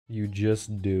You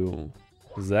just do.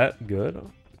 Is that good?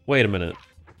 Wait a minute.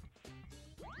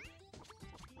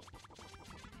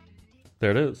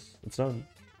 There it is. It's done.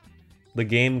 The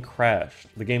game crashed.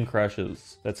 The game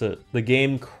crashes. That's it. The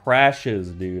game crashes,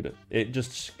 dude.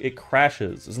 It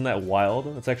crashes. Isn't that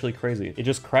wild? That's actually crazy. It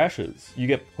just crashes. You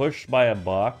get pushed by a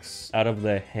box out of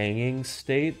the hanging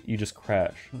state, you just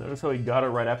crash. Notice how he got it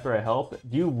right after I helped?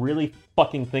 Do you really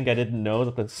fucking think I didn't know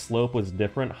that the slope was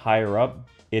different higher up,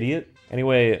 idiot?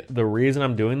 Anyway, the reason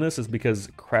I'm doing this is because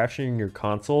crashing your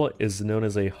console is known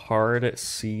as a hard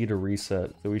seed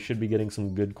reset. So we should be getting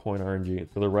some good coin RNG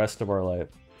for the rest of our life.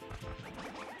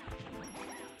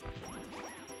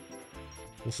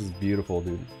 This is beautiful,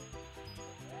 dude.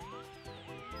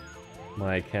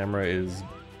 My camera is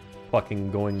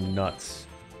fucking going nuts.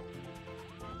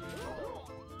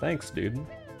 Thanks, dude.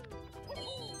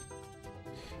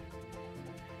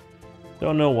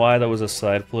 Don't know why that was a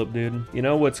side flip, dude. You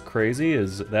know what's crazy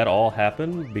is that all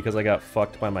happened because I got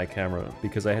fucked by my camera.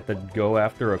 Because I had to go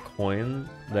after a coin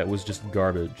that was just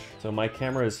garbage. So my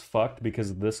camera is fucked because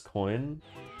of this coin.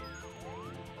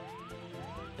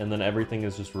 And then everything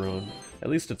is just ruined. At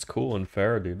least it's cool and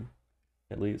fair, dude.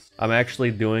 At least. I'm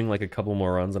actually doing like a couple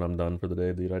more runs and I'm done for the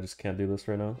day, dude. I just can't do this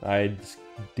right now. I just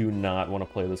do not want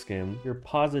to play this game. Your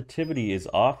positivity is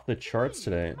off the charts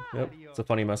today. Yep, it's a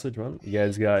funny message, man. You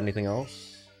guys got anything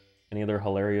else? Any other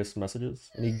hilarious messages?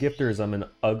 Any gifters? I'm an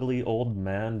ugly old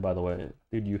man, by the way.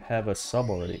 Dude, you have a sub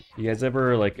already. You guys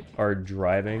ever, like, are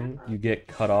driving, you get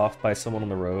cut off by someone on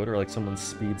the road, or like someone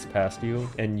speeds past you,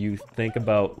 and you think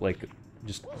about, like,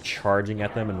 just charging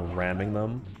at them and ramming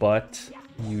them, but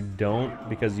you don't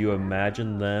because you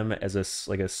imagine them as a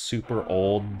super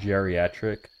old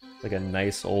geriatric, like a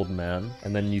nice old man,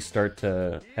 and then you start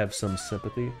to have some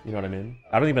sympathy. You know what I mean?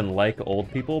 I don't even like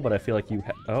old people, but I feel like you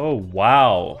oh,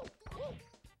 wow.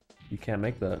 You can't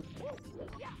make that.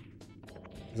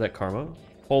 Is that karma?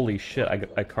 Holy shit,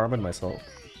 I karma'd myself.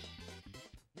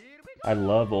 I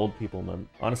love old people, man.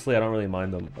 Honestly, I don't really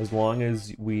mind them. As long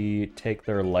as we take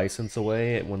their license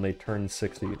away when they turn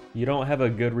 60. You don't have a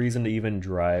good reason to even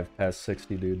drive past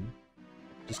 60, dude.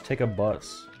 Just take a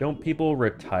bus. Don't people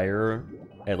retire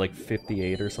at like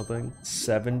 58 or something?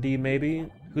 70 maybe?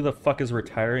 Who the fuck is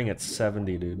retiring at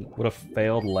 70, dude? What a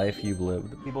failed life you've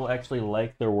lived. People actually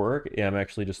like their work? Yeah, I'm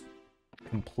actually just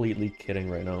completely kidding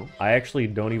right now. I actually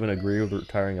don't even agree with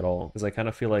retiring at all, because I kind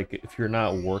of feel like if you're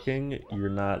not working, you're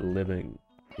not living,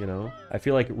 you know? I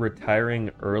feel like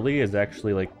retiring early is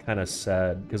actually like kind of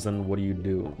sad, because then what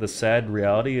do? The sad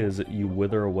reality is that you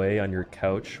wither away on your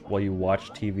couch while you watch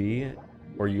TV,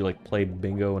 or you like play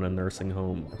bingo in a nursing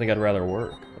home. I think I'd rather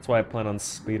work. That's why I plan on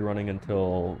speedrunning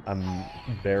until I'm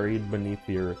buried beneath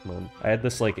the earth, man. I had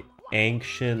this like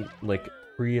ancient, like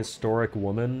prehistoric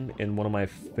woman in one of my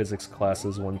physics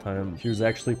classes one time. She was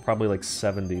actually probably like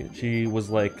 70. She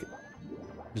was like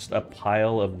just a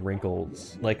pile of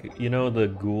wrinkles. Like, you know the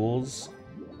ghouls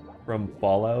from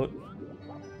Fallout?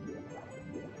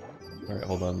 Alright,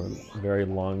 hold on then. Very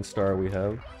long star we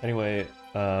have. Anyway,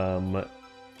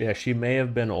 yeah, she may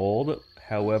have been old.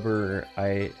 However,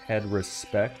 I had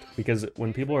respect because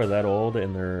when people are that old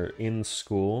and they're in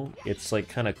school, it's like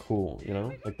kind of cool, you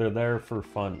know? Like they're there for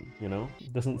fun, you know?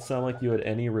 Doesn't sound like you had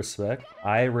any respect.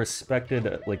 I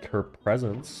respected like her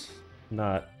presence,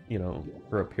 not, you know,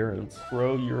 her appearance.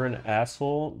 Bro, you're an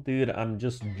asshole? Dude, I'm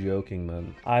just joking,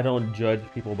 man. I don't judge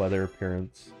people by their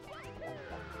appearance.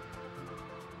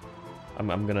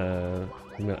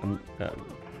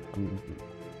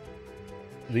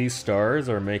 These stars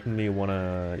are making me want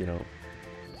to, you know,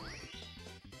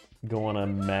 go on a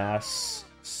mass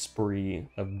spree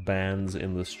of bans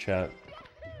in this chat.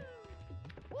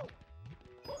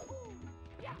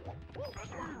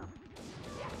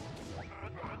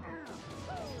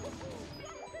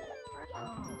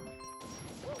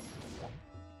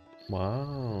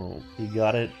 Wow, he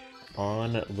got it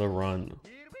on the run.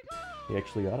 He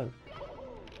actually got it.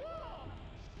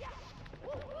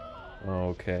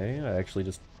 Okay,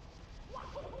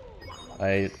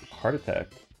 I heart attack.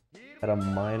 Had a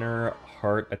minor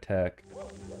heart attack.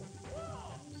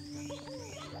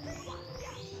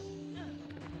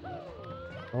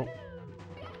 Oh.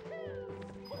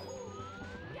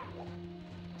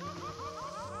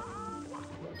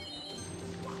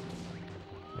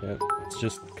 Yeah, it's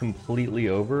just completely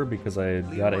over because I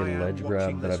got a ledge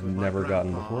grab that I've never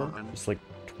gotten before. Just like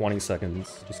 20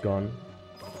 seconds, just gone.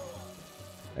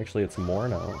 Actually, it's more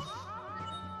now.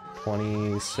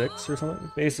 26 or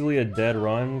something? Basically a dead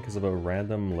run because of a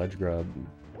random ledge grab.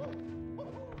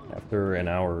 After an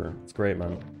hour. It's great,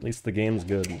 man. At least the game's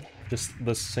good. Just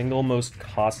the single most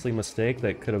costly mistake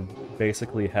that could have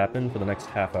basically happened for the next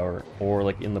half hour, or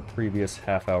like in the previous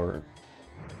half hour.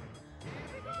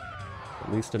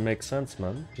 At least it makes sense,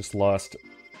 man. Just lost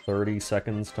 30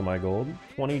 seconds to my gold.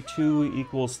 22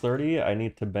 equals 30. I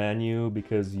need to ban you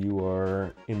because you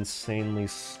are insanely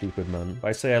stupid, man. If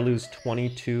I say I lose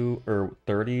 22 or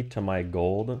 30 to my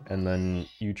gold and then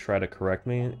you try to correct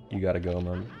me, you gotta go,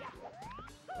 man.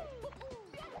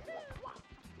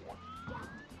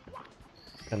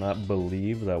 Cannot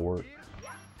believe that worked.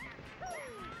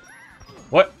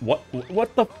 What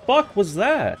the fuck was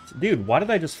that? Dude, why did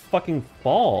I just fucking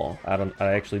fall? I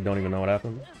actually don't even know what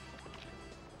happened.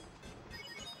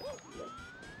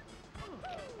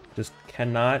 Just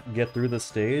cannot get through the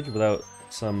stage without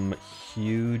some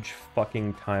huge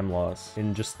fucking time loss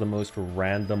in just the most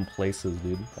random places,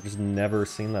 dude. I've just never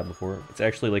seen that before. It's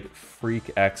actually like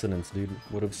freak accidents, dude.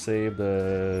 Would have saved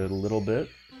a little bit.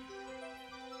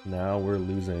 Now we're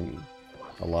losing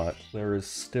a lot. There is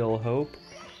still hope.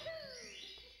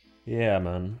 Yeah,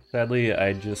 man. Sadly,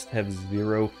 I just have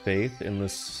zero faith in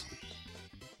this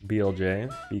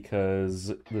BLJ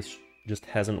because this just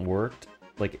hasn't worked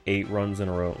like 8 runs in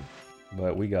a row.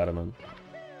 But we got him, man.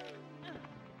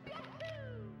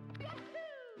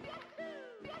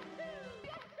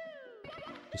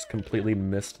 Just completely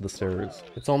missed the stairs.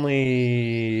 It's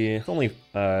only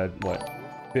what,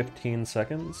 15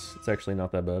 seconds? It's actually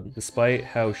not that bad. Despite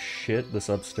how shit this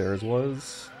upstairs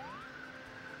was,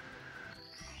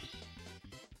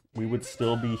 we would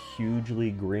still be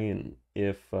hugely green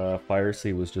if Fire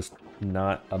Sea was just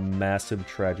not a massive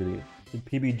tragedy. Did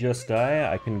PB just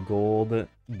die? I can gold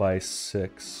by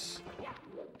 6.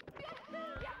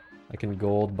 I can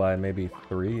gold by maybe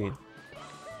 3.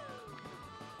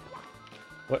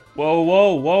 What? Whoa,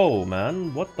 whoa, whoa,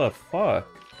 man. What the fuck?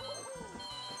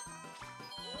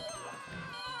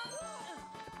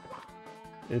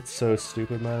 It's so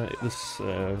stupid, man. This,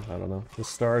 I don't know. This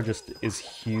star just is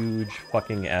huge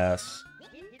fucking ass.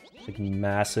 Like,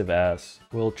 massive ass.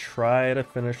 We'll try to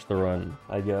finish the run,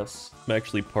 I guess. I'm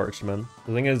actually parched, man.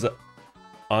 The thing is,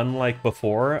 unlike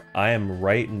before, I am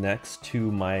right next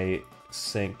to my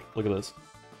sink. Look at this.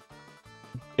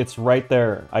 It's right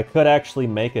there. I could actually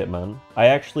make it, man. I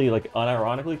actually, like,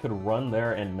 unironically could run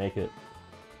there and make it.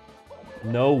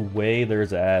 No way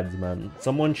there's ads, man.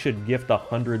 Someone should gift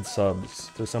 100 subs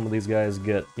so some of these guys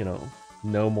get, you know,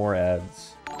 no more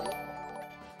ads.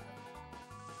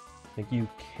 Thank you,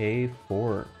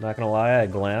 K4. Not gonna lie, I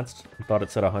glanced, thought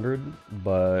it said 100,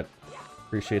 but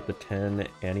appreciate the 10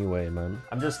 anyway, man.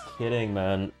 I'm just kidding,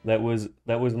 man. That was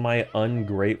my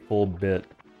ungrateful bit.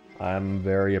 I'm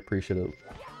very appreciative.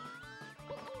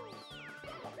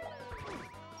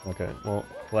 Okay, well,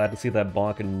 glad to see that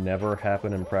bonk never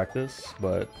happen in practice,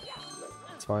 but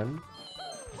it's fine.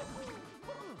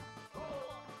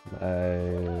 I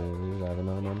don't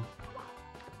know, man.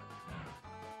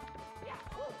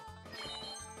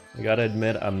 I gotta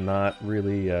admit, I'm not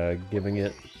really giving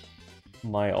it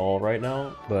my all right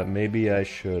now, but maybe I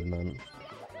should, man.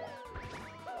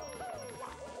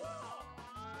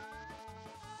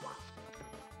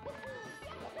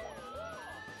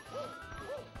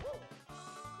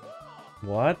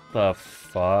 What the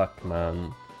fuck,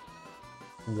 man?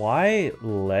 Why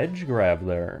ledge grab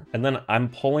there? And then I'm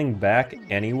pulling back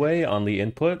anyway on the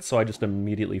input, so I just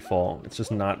immediately fall. It's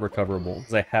just not recoverable,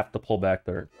 because I have to pull back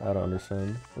there. I don't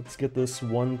understand. Let's get this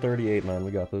 138, man.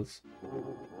 We got this.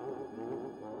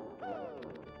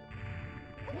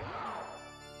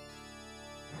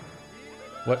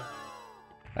 What?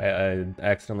 I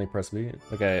accidentally pressed B.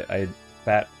 Like, I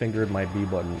fat-fingered my B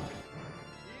button.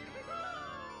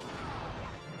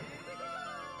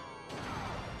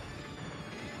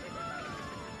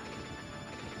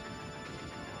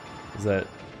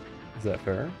 Is that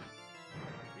fair?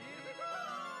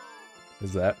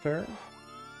 Is that fair?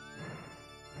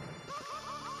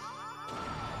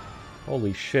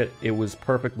 Holy shit, it was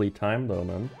perfectly timed though,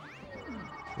 man.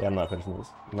 Yeah, I'm not finishing this.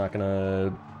 I'm not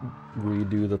gonna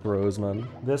redo the throws, man.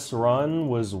 This run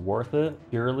was worth it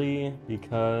purely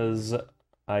because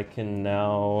I can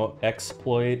now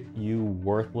exploit you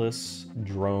worthless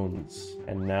drones.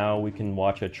 And now we can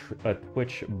watch a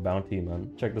Twitch bounty,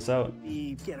 man. Check this out.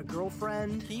 You get a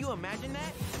girlfriend? Can you imagine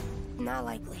that? Not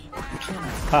likely.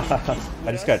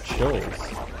 I just got chills.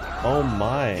 Oh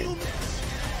my.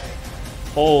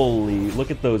 Holy,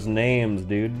 look at those names,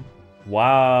 dude.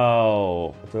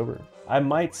 Wow. It's over. I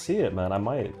might see it, man. I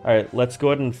might. Alright, let's go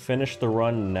ahead and finish the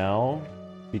run now.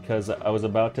 Because I was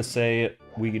about to say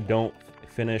we don't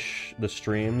finish the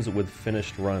streams with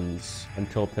finished runs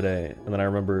until today, and then I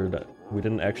remembered we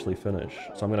didn't actually finish,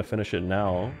 so I'm gonna finish it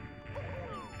now.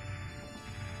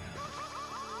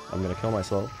 I'm gonna kill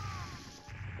myself.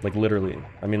 Like, literally.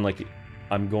 I mean, like,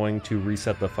 I'm going to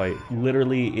reset the fight.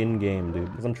 Literally in-game, dude.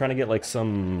 Because I'm trying to get, like,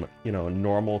 some, you know,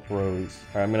 normal throws.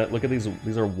 Alright, I'm gonna look at these.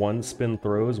 These are one-spin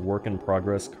throws, work in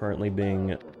progress, currently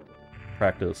being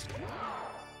practiced.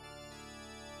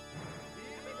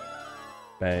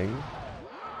 Bang.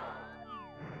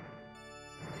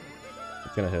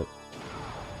 It's gonna hit.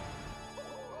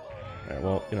 Alright,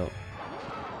 well, you know.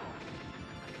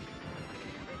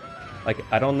 Like,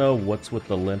 I don't know what's with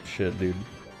the limp shit, dude.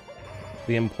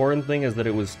 The important thing is that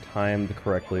it was timed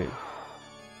correctly.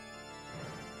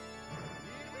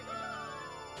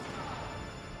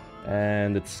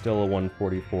 And it's still a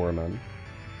 144, man.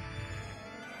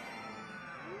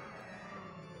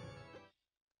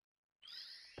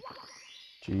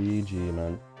 GG,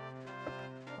 man.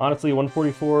 Honestly,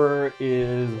 144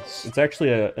 is... It's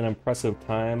actually an impressive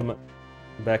time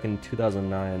back in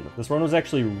 2009. This run was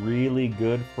actually really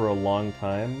good for a long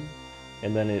time,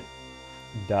 and then it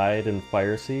died in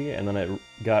Fire Sea, and then it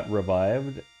got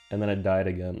revived, and then it died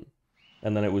again.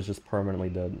 And then it was just permanently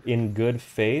dead. In good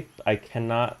faith, I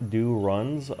cannot do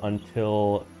runs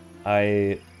until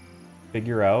I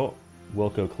figure out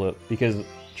Wilco Clip, because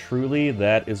truly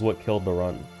that is what killed the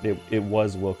run. It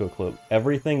was Wilco Clip.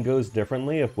 Everything goes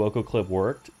differently if Wilco Clip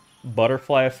worked.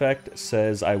 Butterfly Effect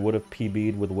says I would have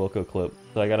PB'd with Wilco Clip.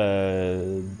 So I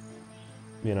gotta,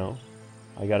 you know,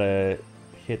 I gotta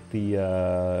hit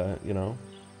the, you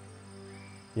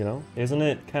know, isn't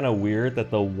it kind of weird that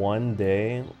the one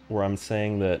day where I'm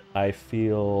saying that I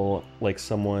feel like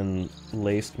someone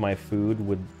laced my food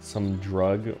with some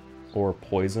drug or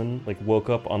poison, like woke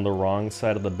up on the wrong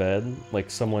side of the bed,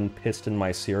 like someone pissed in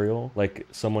my cereal, like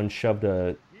someone shoved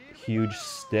a huge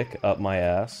stick up my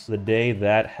ass. The day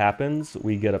that happens,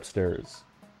 we get upstairs.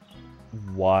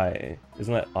 Why?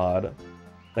 Isn't that odd?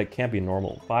 That can't be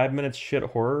normal. 5 minutes shit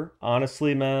horror?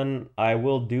 Honestly, man, I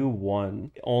will do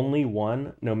one. Only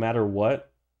one, no matter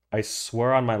what. I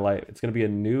swear on my life. It's gonna be a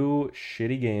new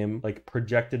shitty game, like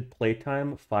projected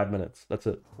playtime, 5 minutes. That's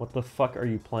it. What the fuck are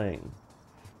you playing?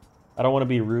 I don't want to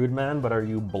be rude, man, but are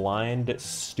you blind,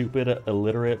 stupid,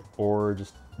 illiterate, or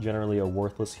just generally a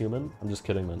worthless human? I'm just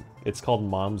kidding, man. It's called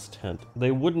Mom's Tent.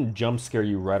 They wouldn't jump scare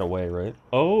you right away, right?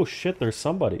 Oh shit, there's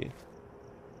somebody.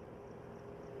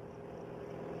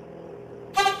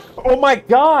 Oh my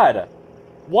god!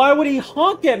 Why would he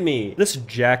honk at me? This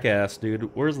jackass, dude.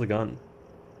 Where's the gun?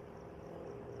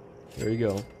 There you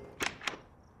go.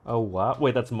 Oh wow.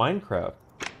 Wait, that's Minecraft.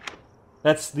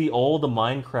 That's the old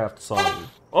Minecraft song.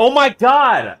 Oh my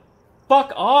god!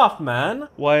 Fuck off, man!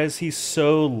 Why is he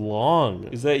so long?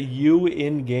 Is that you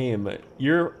in-game?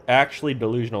 You're actually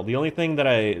delusional. The only thing that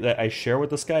I share with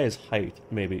this guy is height,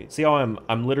 maybe. See how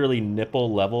I'm literally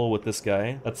nipple level with this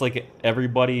guy? That's like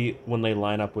everybody when they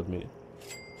line up with me.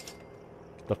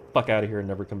 Get the fuck out of here and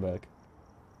never come back.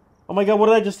 Oh my god, what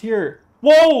did I just hear?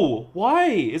 Whoa! Why?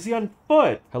 Is he on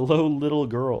foot? Hello, little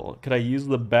girl. Could I use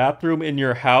the bathroom in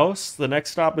your house? The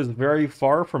next stop is very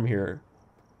far from here.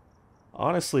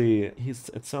 Honestly,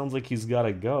 it sounds like he's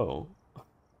gotta go.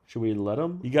 Should we let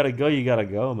him? You gotta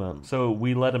go, man. So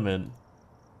we let him in.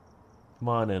 Come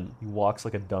on in. He walks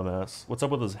like a dumbass. What's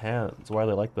up with his hands? Why are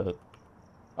they like that?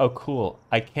 Oh, cool.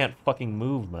 I can't fucking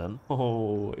move, man.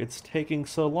 Oh, it's taking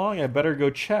so long. I better go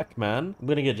check, man. I'm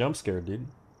gonna get jump scared, dude.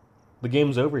 The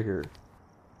game's over here.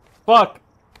 Fuck!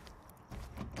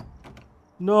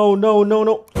 No, no, no,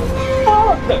 no.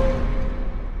 Fuck!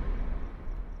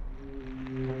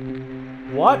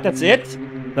 What? That's it?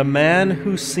 The man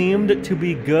who seemed to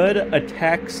be good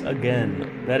attacks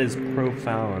again. That is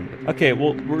profound. Okay,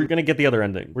 well, we're gonna get the other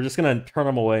ending. We're just gonna turn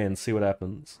him away and see what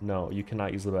happens. No, you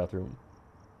cannot use the bathroom.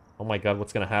 Oh my god,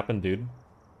 what's gonna happen, dude?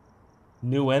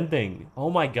 New ending. Oh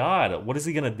my god, what is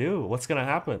he gonna do? What's gonna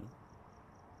happen?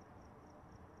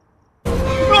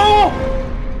 No!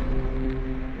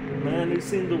 Man who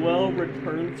seemed well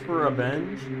returns for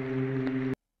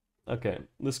revenge. Okay,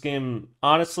 this game,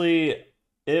 honestly,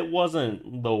 it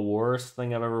wasn't the worst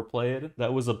thing I've ever played.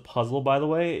 That was a puzzle, by the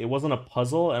way. It wasn't a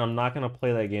puzzle, and I'm not gonna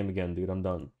play that game again, dude. I'm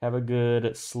done. Have a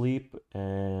good sleep,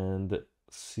 and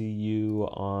see you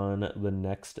on the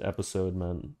next episode,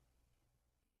 man.